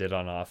Wisconsin did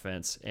on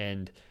offense,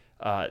 and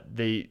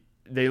they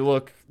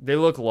look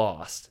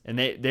lost, and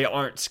they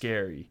aren't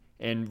scary.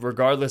 And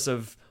regardless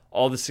of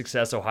all the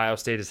success Ohio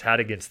State has had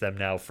against them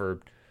now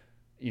for,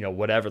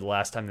 whatever, the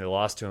last time they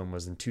lost to them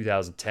was in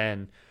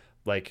 2010.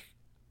 Like,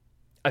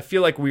 I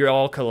feel like we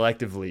all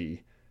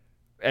collectively,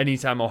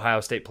 anytime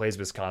Ohio State plays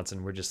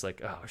Wisconsin, we're just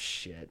like, oh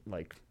shit,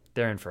 like,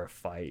 they're in for a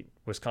fight.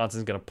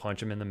 Wisconsin's going to punch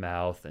them in the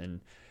mouth,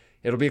 and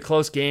it'll be a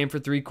close game for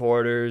 3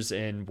 quarters,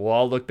 and we'll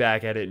all look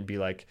back at it and be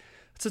like,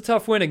 it's a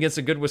tough win against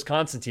a good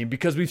Wisconsin team,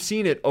 because we've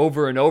seen it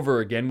over and over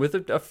again with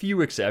a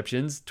few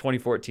exceptions,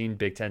 2014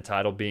 Big Ten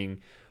title being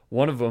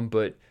one of them.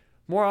 But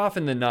more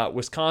often than not,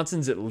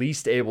 Wisconsin's at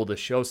least able to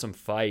show some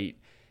fight,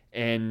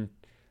 and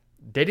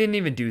they didn't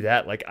even do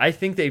that. Like, I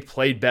think they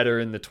played better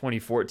in the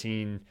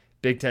 2014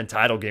 Big Ten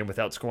title game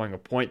without scoring a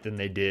point than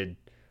they did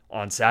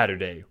on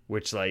Saturday,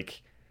 which,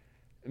 like,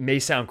 may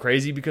sound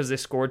crazy because they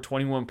scored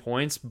 21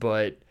 points,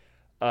 but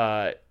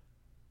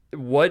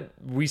what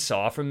we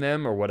saw from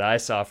them, or what I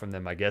saw from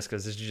them, I guess,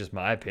 because this is just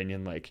my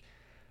opinion, like,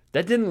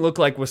 that didn't look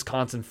like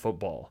Wisconsin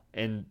football.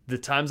 And the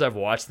times I've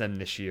watched them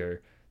this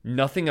year,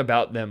 nothing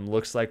about them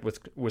looks like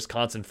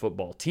Wisconsin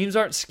football. Teams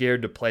aren't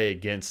scared to play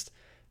against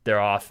their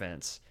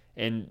offense.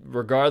 And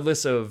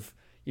regardless of,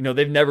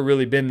 they've never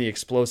really been the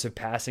explosive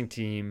passing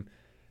team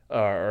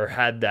or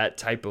had that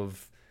type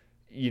of,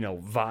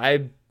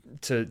 vibe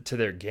to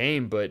their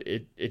game, but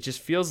it just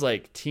feels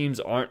like teams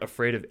aren't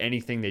afraid of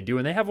anything they do.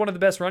 And they have one of the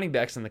best running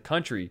backs in the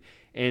country,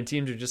 and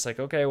teams are just like,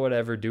 okay,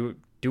 whatever, do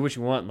what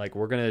you want. Like,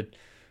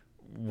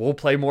 we'll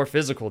play more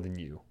physical than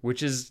you,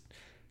 which is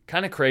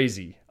kind of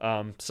crazy.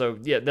 So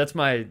yeah, that's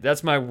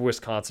my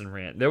Wisconsin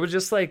rant. There was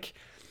just like,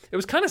 it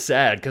was kind of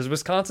sad because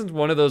Wisconsin's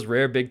one of those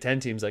rare Big Ten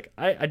teams. Like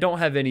I don't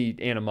have any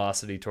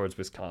animosity towards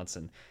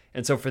Wisconsin,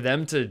 and so for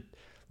them to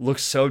look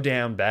so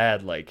damn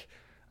bad, like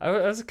I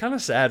was kind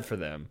of sad for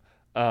them.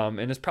 And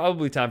it's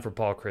probably time for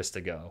Paul Chryst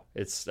to go.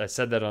 I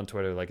said that on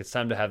Twitter, like it's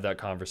time to have that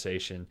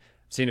conversation.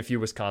 I've seen a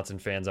few Wisconsin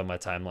fans on my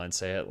timeline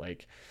say it,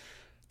 like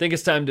I think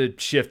it's time to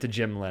shift to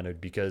Jim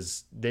Leonhard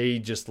because they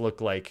just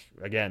look like,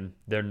 again,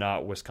 they're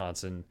not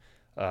Wisconsin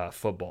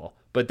football.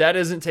 But that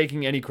isn't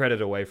taking any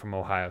credit away from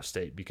Ohio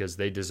State because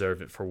they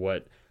deserve it for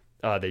what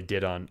they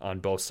did on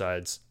both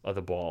sides of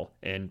the ball.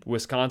 And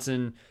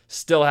Wisconsin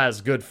still has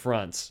good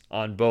fronts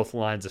on both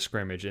lines of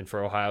scrimmage, and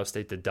for Ohio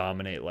State to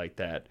dominate like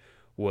that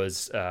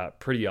was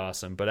pretty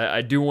awesome. But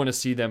I do want to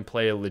see them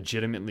play a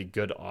legitimately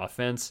good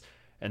offense,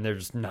 and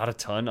there's not a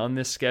ton on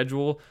this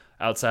schedule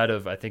outside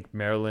of, I think,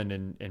 Maryland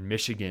and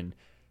Michigan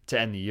to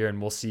end the year.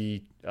 And we'll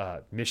see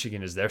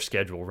Michigan as their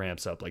schedule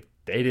ramps up. Like,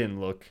 they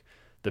didn't look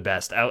the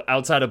best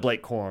outside of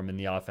Blake Corum in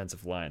the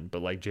offensive line,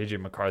 but like JJ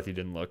McCarthy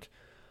didn't look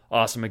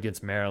awesome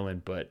against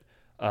Maryland. But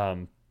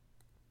I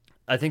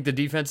think the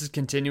defense is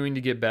continuing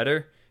to get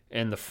better,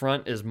 and the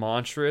front is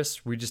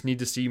monstrous. We just need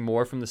to see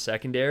more from the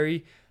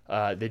secondary.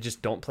 They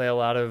just don't play a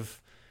lot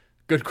of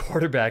good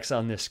quarterbacks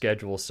on this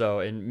schedule. So,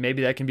 and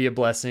maybe that can be a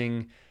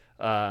blessing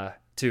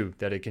too,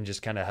 that it can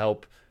just kind of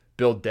help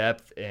build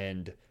depth,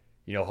 and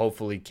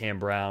hopefully Cam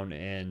Brown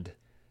and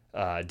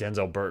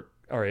Denzel Burke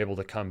are able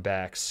to come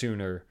back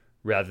sooner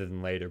rather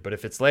than later. But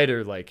if it's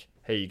later, like,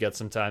 hey, you got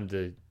some time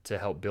to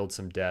help build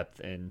some depth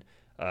and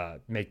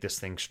make this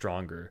thing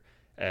stronger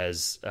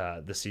as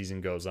the season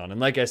goes on. And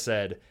like I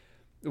said,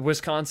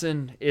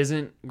 Wisconsin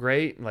isn't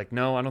great. Like,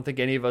 no, I don't think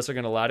any of us are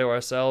going to lie to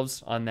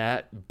ourselves on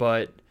that.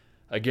 But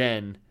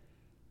again,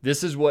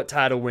 this is what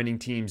title-winning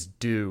teams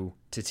do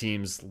to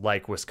teams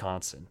like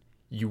Wisconsin.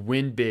 You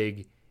win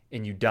big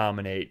and you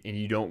dominate, and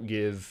you don't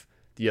give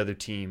the other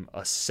team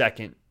a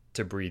second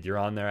to breathe. You're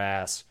on their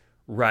ass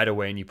right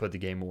away and you put the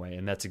game away.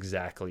 And that's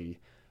exactly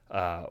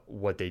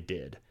what they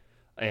did.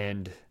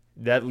 And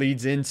that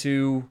leads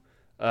into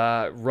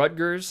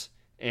Rutgers.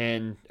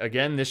 And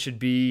again, this should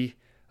be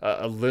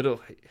a little,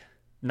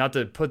 not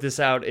to put this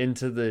out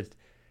into the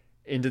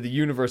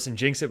universe and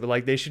jinx it, but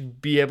like they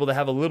should be able to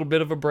have a little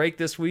bit of a break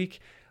this week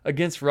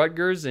against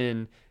Rutgers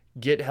and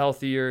get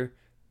healthier,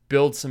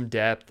 build some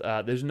depth.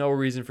 There's no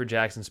reason for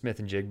Jackson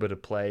Smith-Njigba to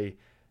play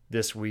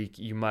this week.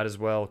 You might as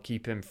well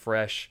keep him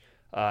fresh.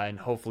 And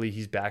hopefully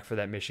he's back for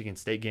that Michigan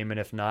State game. And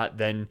if not,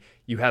 then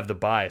you have the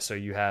bye. So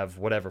you have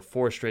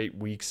 4 straight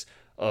weeks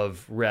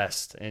of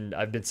rest. And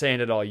I've been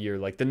saying it all year.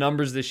 Like, the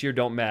numbers this year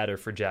don't matter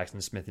for Jackson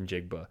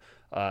Smith-Njigba.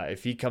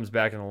 If he comes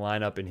back in the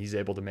lineup and he's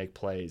able to make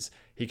plays,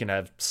 he can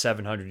have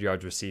 700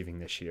 yards receiving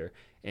this year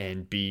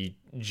and be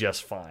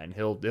just fine.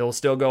 He'll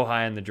still go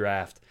high in the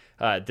draft.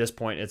 At this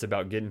point, it's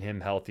about getting him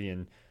healthy.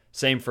 And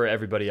same for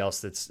everybody else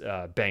that's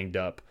banged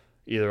up,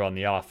 either on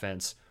the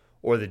offense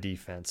or the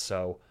defense.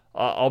 So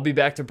I'll be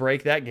back to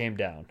break that game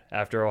down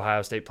after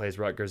Ohio State plays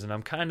Rutgers, and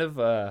I'm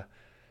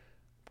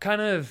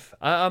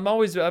I've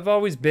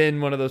always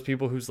been one of those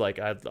people who's like,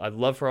 I'd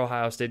love for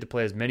Ohio State to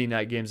play as many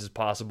night games as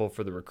possible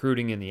for the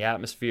recruiting and the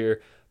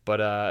atmosphere,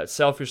 but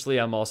selfishly,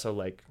 I'm also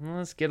like,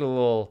 let's get a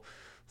little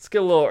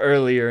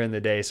earlier in the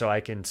day so I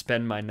can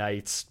spend my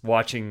nights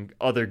watching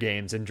other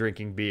games and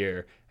drinking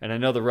beer. And I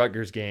know the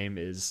Rutgers game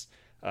is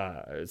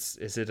I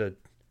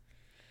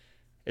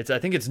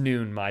think it's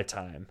noon my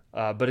time,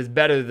 but it's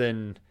better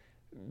than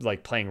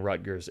like playing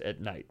Rutgers at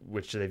night,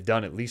 which they've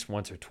done at least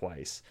once or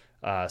twice.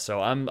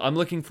 So I'm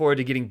looking forward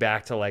to getting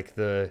back to like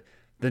the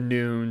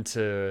noon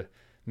to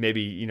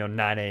maybe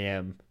 9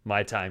 a.m.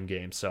 my time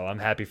game. So I'm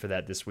happy for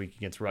that this week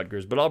against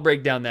Rutgers. But I'll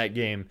break down that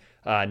game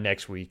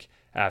next week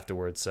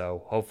afterwards.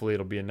 So hopefully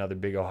it'll be another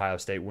big Ohio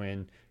State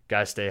win.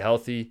 Guys, stay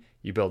healthy.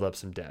 You build up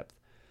some depth.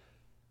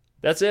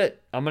 That's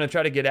it. I'm going to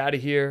try to get out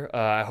of here.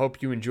 I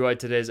hope you enjoyed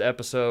today's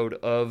episode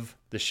of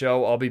the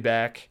show. I'll be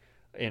back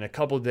in a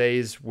couple of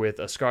days with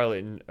a Two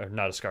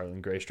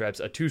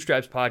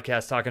Stripes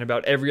podcast talking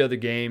about every other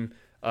game,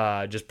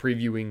 just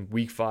previewing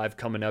week 5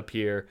 coming up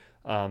here.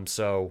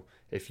 So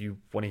if you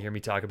want to hear me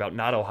talk about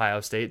not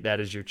Ohio State, that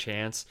is your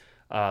chance.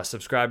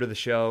 Subscribe to the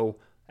show,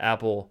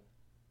 Apple,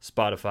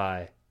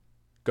 Spotify.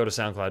 Go to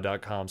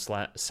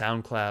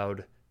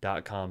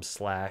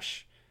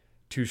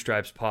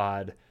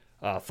soundcloud.com/2stripespod.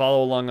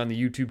 Follow along on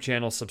the YouTube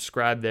channel.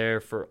 Subscribe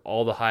there for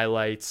all the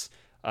highlights.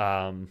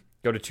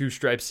 Go to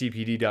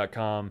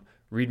twostripescpd.com.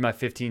 Read my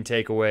 15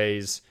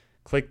 takeaways.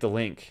 Click the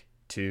link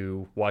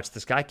to watch the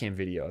Skycam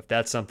video if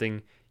that's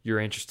something you're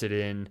interested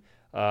in.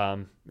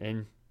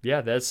 And yeah,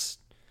 that's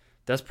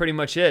pretty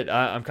much it.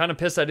 I'm kind of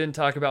pissed I didn't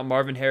talk about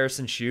Marvin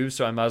Harrison's shoes,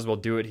 so I might as well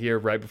do it here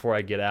right before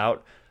I get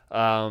out,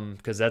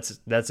 because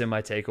that's in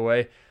my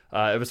takeaway.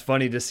 It was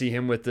funny to see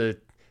him with the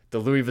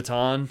Louis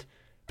Vuitton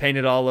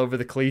painted all over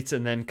the cleats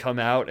and then come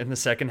out in the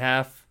second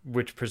half,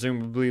 which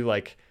presumably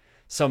like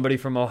somebody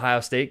from Ohio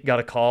State got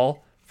a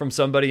call from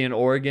somebody in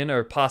Oregon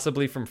or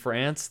possibly from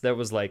France that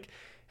was like,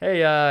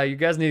 hey, you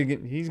guys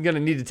he's going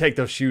to need to take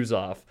those shoes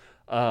off.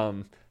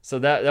 So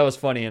that was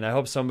funny, and I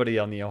hope somebody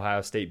on the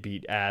Ohio State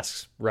beat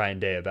asks Ryan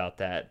Day about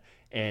that.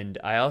 And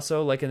I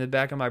also, like, in the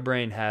back of my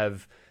brain,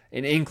 have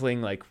an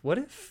inkling, like, what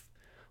if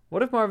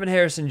Marvin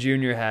Harrison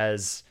Jr.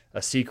 has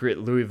a secret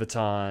Louis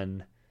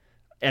Vuitton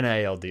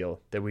NIL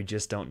deal that we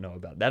just don't know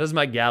about? That is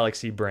my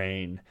galaxy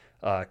brain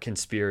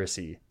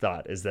conspiracy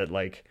thought, is that,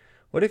 like,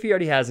 what if he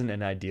already has an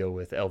NIL deal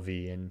with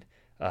LV and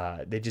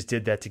they just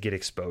did that to get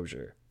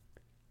exposure?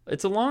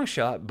 It's a long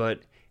shot,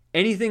 but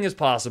anything is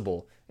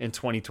possible in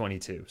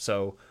 2022.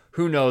 So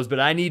who knows? But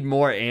I need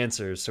more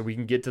answers so we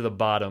can get to the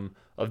bottom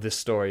of this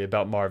story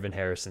about Marvin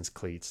Harrison's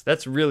cleats.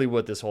 That's really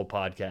what this whole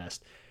podcast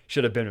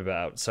should have been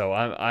about. So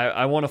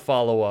I want to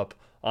follow up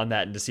on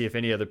that and to see if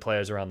any other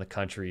players around the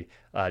country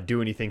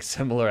do anything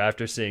similar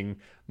after seeing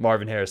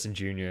Marvin Harrison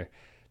Jr.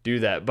 do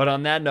that. But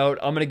on that note,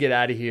 I'm going to get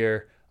out of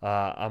here.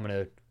 I'm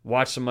going to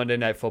watch some Monday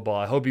Night Football.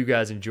 I hope you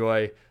guys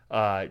enjoy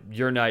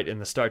your night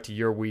and the start to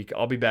your week.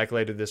 I'll be back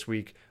later this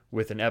week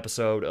with an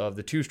episode of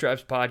the Two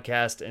Stripes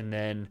podcast, and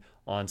then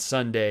on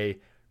Sunday,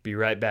 be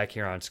right back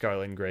here on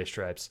Scarlet and Gray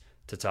Stripes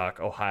to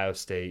talk Ohio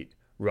State,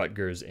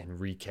 Rutgers,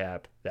 and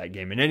recap that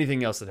game and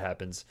anything else that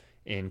happens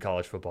in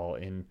college football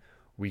in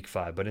Week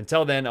 5. But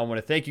until then, I want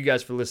to thank you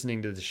guys for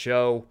listening to the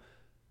show.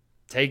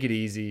 Take it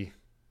easy.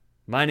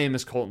 My name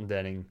is Colton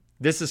Denning.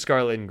 This is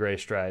Scarlet and Gray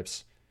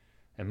Stripes.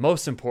 And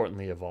most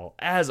importantly of all,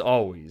 as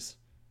always,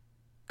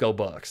 go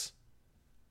Bucks.